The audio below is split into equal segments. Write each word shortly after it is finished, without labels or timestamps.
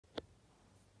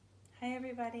Hi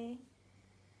everybody.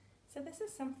 So this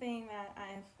is something that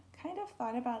I've kind of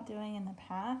thought about doing in the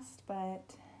past,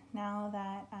 but now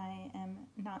that I am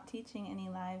not teaching any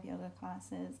live yoga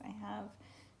classes, I have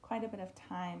quite a bit of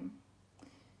time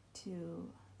to,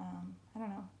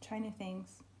 try new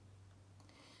things.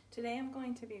 Today I'm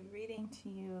going to be reading to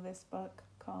you this book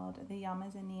called The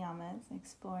Yamas and Niyamas,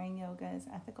 Exploring Yoga's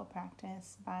Ethical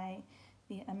Practice by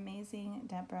the amazing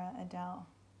Deborah Adele.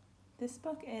 This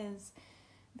book is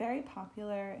very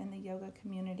popular in the yoga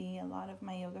community. A lot of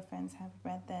my yoga friends have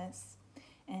read this,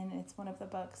 and it's one of the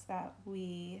books that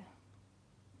we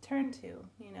turn to.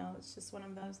 It's just one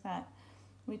of those that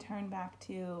we turn back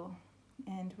to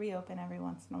and reopen every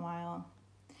once in a while.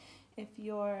 If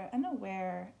you're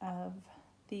unaware of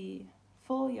the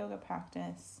full yoga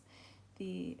practice,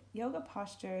 the yoga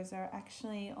postures are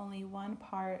actually only one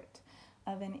part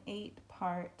of an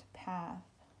 8-part path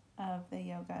of the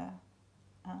yoga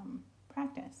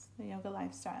practice, the yoga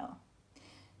lifestyle.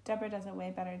 Deborah does a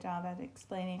way better job at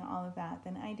explaining all of that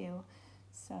than I do,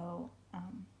 so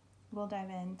we'll dive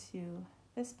into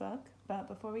this book. But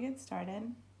before we get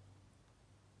started,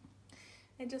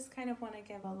 I just kind of want to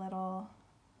give a little,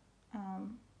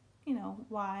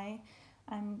 why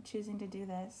I'm choosing to do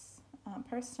this.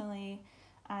 Personally,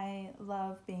 I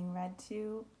love being read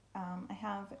to. I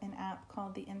have an app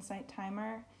called the Insight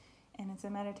Timer, and it's a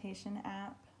meditation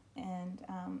app. And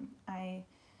I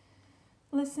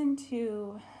listen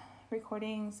to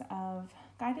recordings of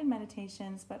guided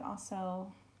meditations, but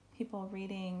also people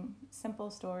reading simple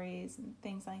stories and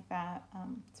things like that.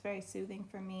 It's very soothing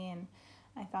for me, and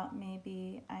I thought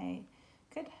maybe I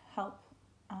could help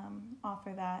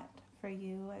offer that for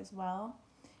you as well.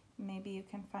 Maybe you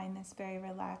can find this very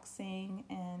relaxing,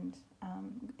 and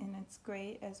it's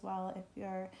great as well if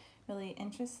you're really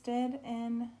interested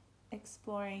in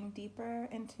exploring deeper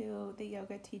into the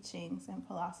yoga teachings and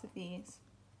philosophies.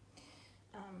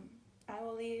 I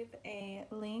will leave a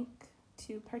link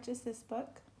to purchase this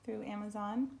book through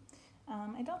Amazon.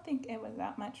 I don't think it was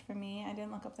that much for me. I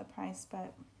didn't look up the price,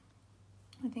 but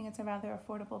I think it's a rather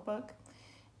affordable book,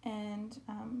 and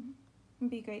it'd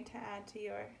be great to add to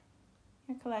your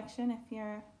collection if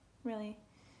you're really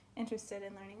interested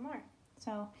in learning more.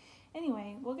 So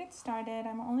anyway, we'll get started.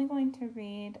 I'm only going to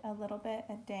read a little bit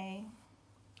a day.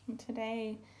 And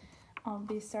today I'll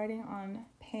be starting on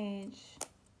page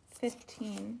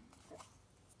 15.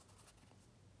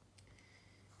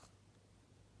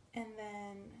 And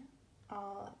then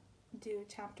I'll do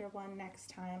chapter 1 next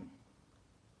time.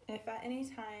 If at any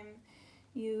time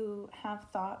you have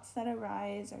thoughts that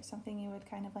arise or something you would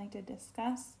kind of like to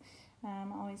discuss,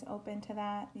 I'm always open to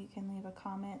that. You can leave a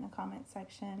comment in the comment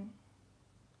section.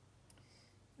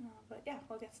 But yeah,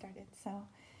 we'll get started. So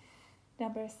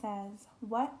Deborah says,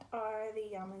 what are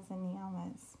the Yamas and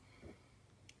Niyamas?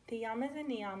 The Yamas and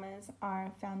Niyamas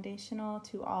are foundational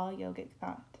to all yogic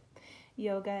thought.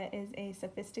 Yoga is a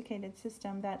sophisticated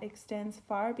system that extends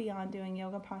far beyond doing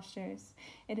yoga postures.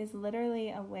 It is literally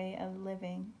a way of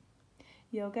living.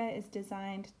 Yoga is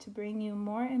designed to bring you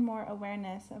more and more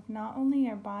awareness of not only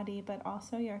your body, but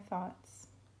also your thoughts.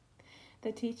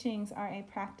 The teachings are a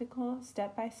practical,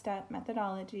 step-by-step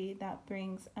methodology that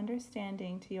brings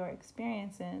understanding to your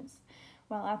experiences,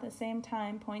 while at the same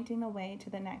time pointing the way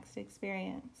to the next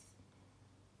experience.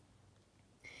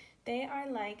 They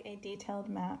are like a detailed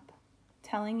map,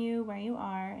 telling you where you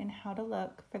are and how to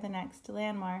look for the next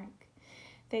landmark.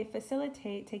 They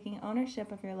facilitate taking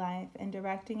ownership of your life and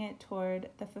directing it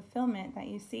toward the fulfillment that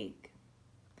you seek.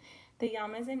 The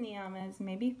Yamas and Niyamas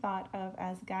may be thought of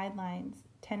as guidelines,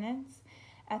 tenets,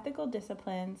 ethical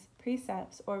disciplines,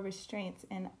 precepts, or restraints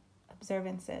and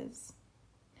observances.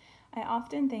 I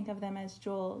often think of them as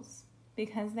jewels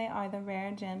because they are the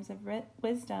rare gems of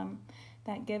wisdom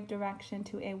that give direction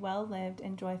to a well-lived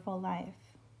and joyful life.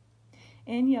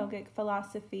 In yogic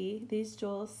philosophy, these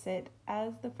jewels sit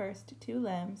as the first 2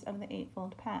 limbs of the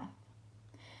Eightfold Path.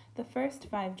 The first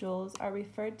 5 jewels are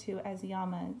referred to as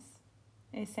yamas,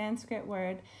 a Sanskrit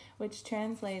word which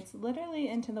translates literally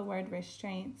into the word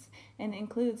restraints and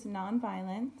includes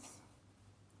non-violence,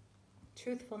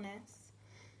 truthfulness,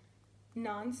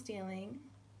 non-stealing,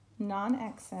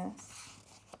 non-excess,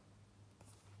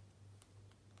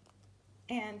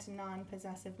 and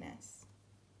non-possessiveness.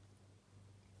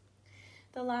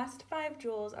 The last 5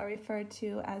 jewels are referred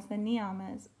to as the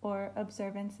niyamas, or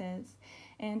observances,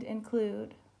 and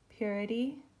include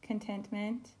purity,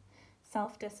 contentment,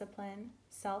 self-discipline,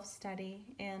 self-study,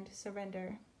 and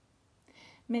surrender.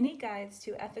 Many guides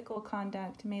to ethical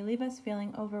conduct may leave us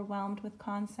feeling overwhelmed with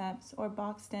concepts or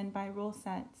boxed in by rule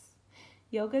sets.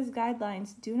 Yoga's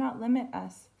guidelines do not limit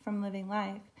us from living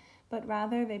life, but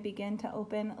rather they begin to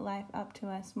open life up to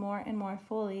us more and more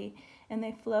fully, and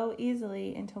they flow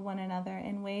easily into one another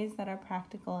in ways that are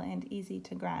practical and easy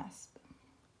to grasp.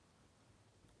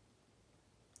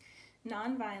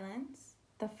 Nonviolence,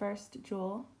 the first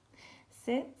jewel,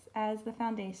 sits as the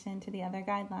foundation to the other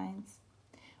guidelines,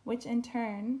 which in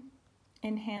turn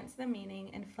enhance the meaning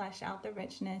and flesh out the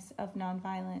richness of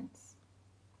nonviolence.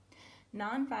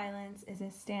 Nonviolence is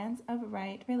a stance of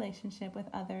right relationship with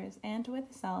others and with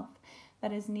self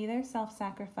that is neither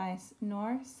self-sacrifice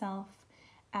nor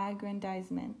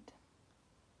self-aggrandizement.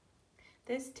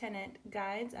 This tenet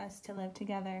guides us to live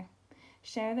together,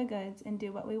 share the goods, and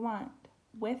do what we want,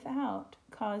 without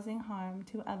causing harm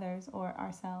to others or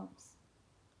ourselves.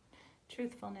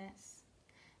 Truthfulness.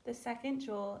 The second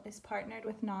jewel is partnered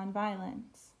with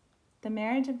nonviolence. The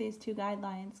marriage of these two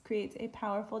guidelines creates a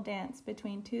powerful dance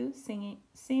between two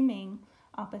seeming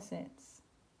opposites.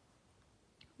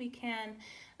 We can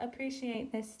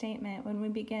appreciate this statement when we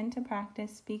begin to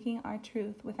practice speaking our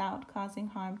truth without causing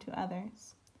harm to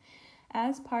others.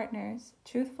 As partners,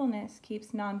 truthfulness keeps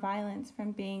nonviolence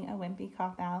from being a wimpy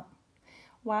cop-out,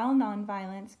 while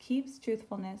nonviolence keeps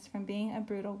truthfulness from being a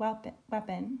brutal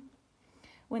weapon.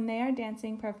 When they are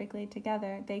dancing perfectly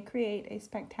together, they create a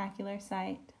spectacular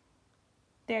sight.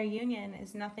 Their union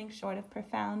is nothing short of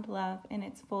profound love in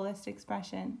its fullest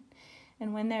expression,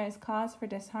 and when there is cause for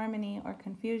disharmony or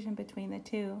confusion between the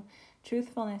two,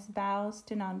 truthfulness bows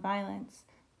to nonviolence.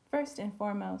 First and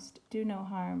foremost, do no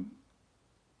harm.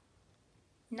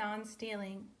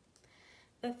 Non-stealing.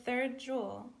 The third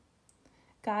jewel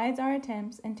guides our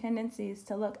attempts and tendencies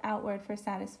to look outward for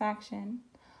satisfaction.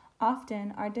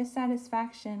 Often, our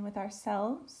dissatisfaction with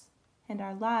ourselves and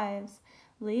our lives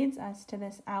leads us to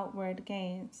this outward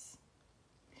gaze.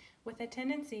 With a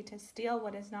tendency to steal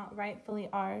what is not rightfully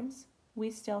ours, we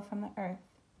steal from the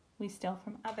earth, we steal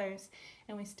from others,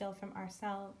 and we steal from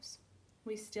ourselves.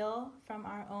 We steal from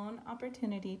our own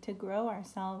opportunity to grow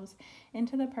ourselves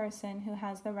into the person who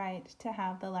has the right to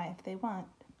have the life they want.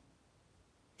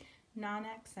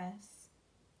 Non-excess.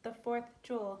 The fourth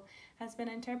jewel has been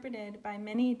interpreted by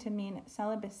many to mean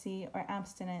celibacy or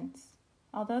abstinence.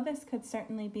 Although this could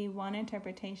certainly be one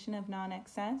interpretation of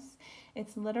non-excess,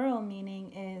 its literal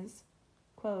meaning is,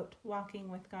 quote, walking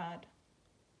with God.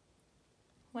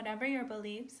 Whatever your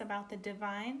beliefs about the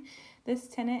divine, this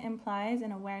tenet implies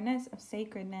an awareness of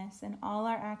sacredness in all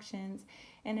our actions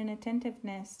and an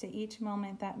attentiveness to each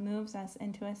moment that moves us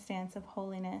into a stance of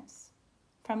holiness.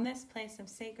 From this place of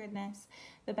sacredness,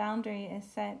 the boundary is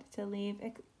set to leave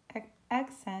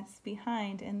excess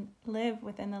behind and live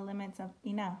within the limits of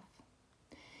enough.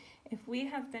 If we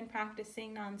have been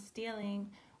practicing non-stealing,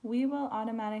 we will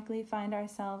automatically find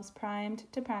ourselves primed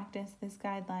to practice this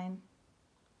guideline.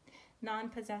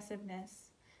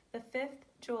 Non-possessiveness. The fifth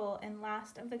jewel and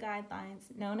last of the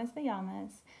guidelines, known as the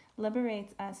Yamas,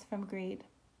 liberates us from greed.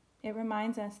 It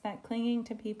reminds us that clinging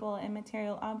to people and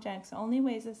material objects only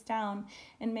weighs us down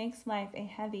and makes life a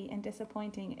heavy and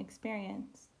disappointing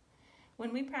experience.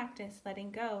 When we practice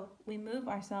letting go, we move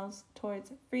ourselves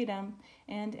towards freedom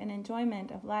and an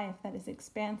enjoyment of life that is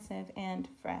expansive and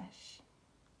fresh.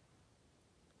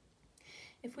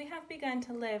 If we have begun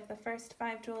to live the first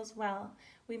 5 jewels well,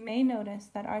 we may notice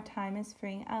that our time is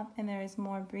freeing up and there is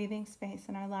more breathing space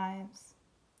in our lives.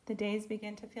 The days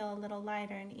begin to feel a little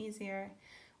lighter and easier.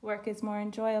 Work is more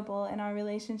enjoyable and our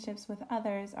relationships with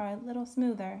others are a little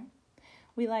smoother.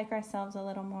 We like ourselves a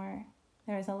little more.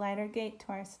 There is a lighter gait to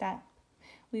our step.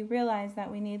 We realize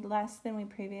that we need less than we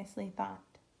previously thought.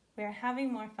 We are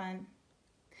having more fun.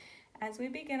 As we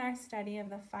begin our study of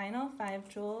the final 5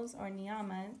 jewels or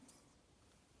niyamas,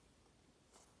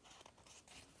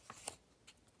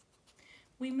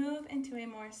 we move into a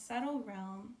more subtle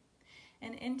realm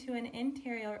and into an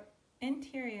interior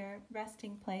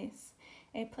resting place,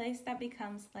 a place that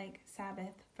becomes like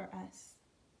Sabbath for us.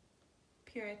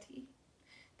 Purity.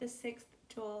 The 6th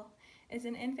jewel is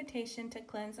an invitation to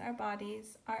cleanse our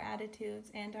bodies, our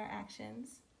attitudes, and our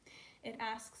actions. It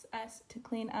asks us to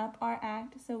clean up our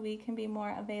act so we can be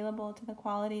more available to the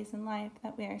qualities in life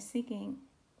that we are seeking.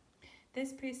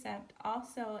 This precept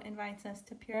also invites us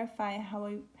to purify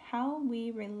how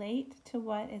we relate to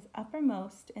what is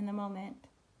uppermost in the moment.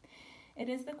 It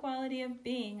is the quality of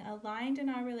being aligned in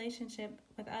our relationship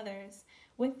with others,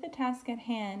 with the task at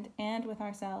hand, and with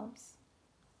ourselves.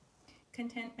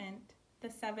 Contentment, the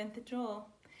 7th jewel,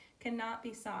 cannot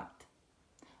be sought.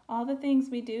 All the things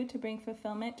we do to bring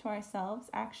fulfillment to ourselves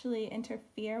actually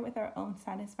interfere with our own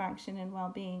satisfaction and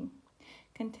well-being.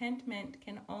 Contentment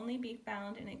can only be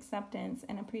found in acceptance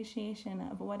and appreciation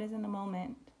of what is in the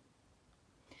moment.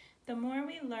 The more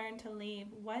we learn to leave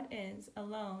what is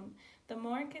alone, the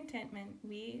more contentment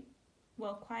will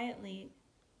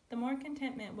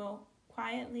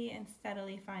quietly and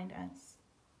steadily find us.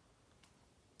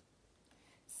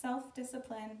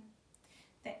 Self-discipline.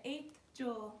 The eighth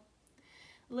jewel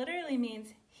literally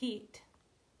means heat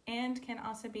and can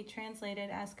also be translated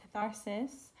as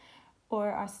catharsis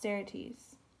or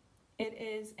austerities. It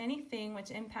is anything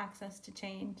which impacts us to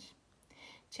change.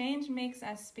 Change makes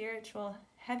us spiritual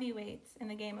heavyweights in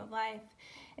the game of life.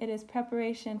 It is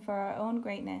preparation for our own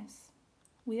greatness.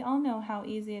 We all know how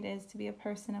easy it is to be a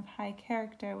person of high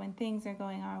character when things are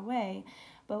going our way,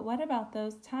 but what about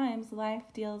those times life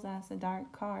deals us a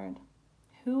dark card?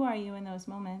 Who are you in those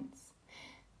moments?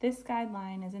 This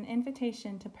guideline is an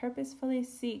invitation to purposefully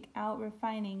seek out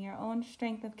refining your own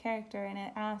strength of character, and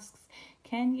it asks,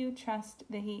 can you trust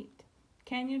the heat?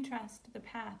 Can you trust the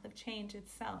path of change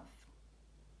itself?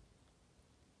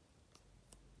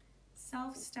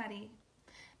 Self-study.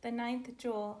 The ninth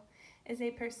jewel is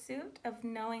a pursuit of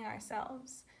knowing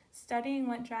ourselves, studying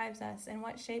what drives us and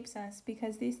what shapes us,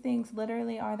 because these things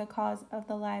literally are the cause of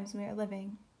the lives we are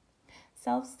living.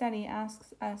 Self-study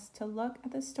asks us to look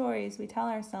at the stories we tell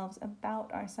ourselves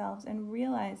about ourselves and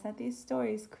realize that these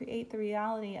stories create the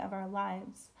reality of our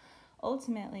lives.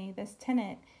 Ultimately, this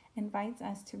tenet invites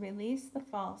us to release the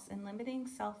false and limiting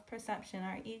self-perception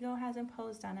our ego has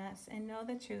imposed on us and know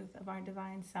the truth of our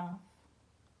divine self.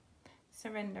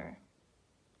 Surrender.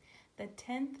 The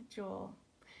 10th jewel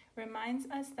reminds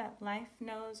us that life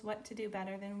knows what to do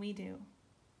better than we do.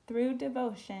 Through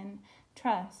devotion,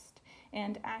 trust,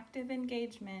 and active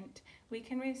engagement, we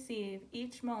can receive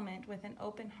each moment with an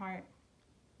open heart.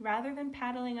 Rather than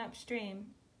paddling upstream,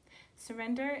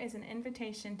 surrender is an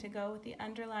invitation to go with the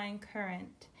underlying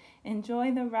current,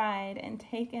 enjoy the ride, and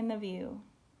take in the view.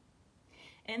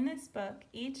 In this book,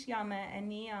 each Yama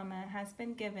and Niyama has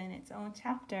been given its own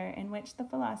chapter in which the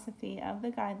philosophy of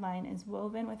the guideline is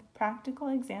woven with practical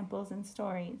examples and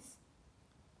stories.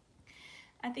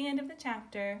 At the end of the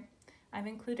chapter, I've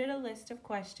included a list of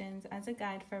questions as a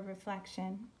guide for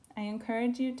reflection. I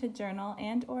encourage you to journal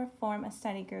and/or form a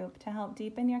study group to help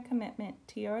deepen your commitment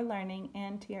to your learning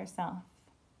and to yourself.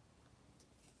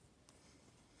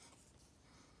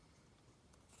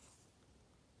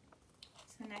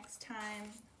 So next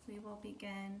time we will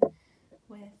begin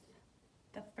with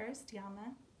the first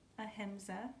Yama,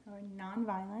 ahimsa, or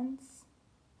nonviolence.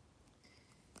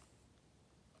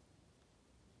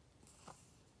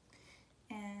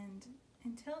 And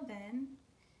until then,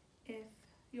 if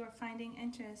you're finding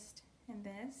interest in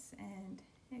this and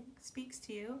it speaks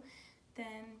to you,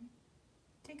 then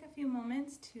take a few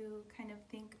moments to kind of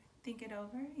think it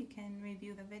over. You can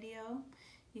review the video.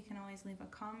 You can always leave a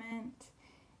comment.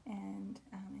 And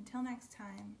until next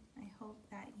time, I hope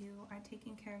that you are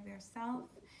taking care of yourself,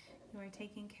 you are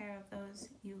taking care of those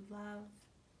you love,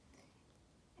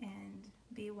 and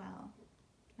be well.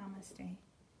 Namaste.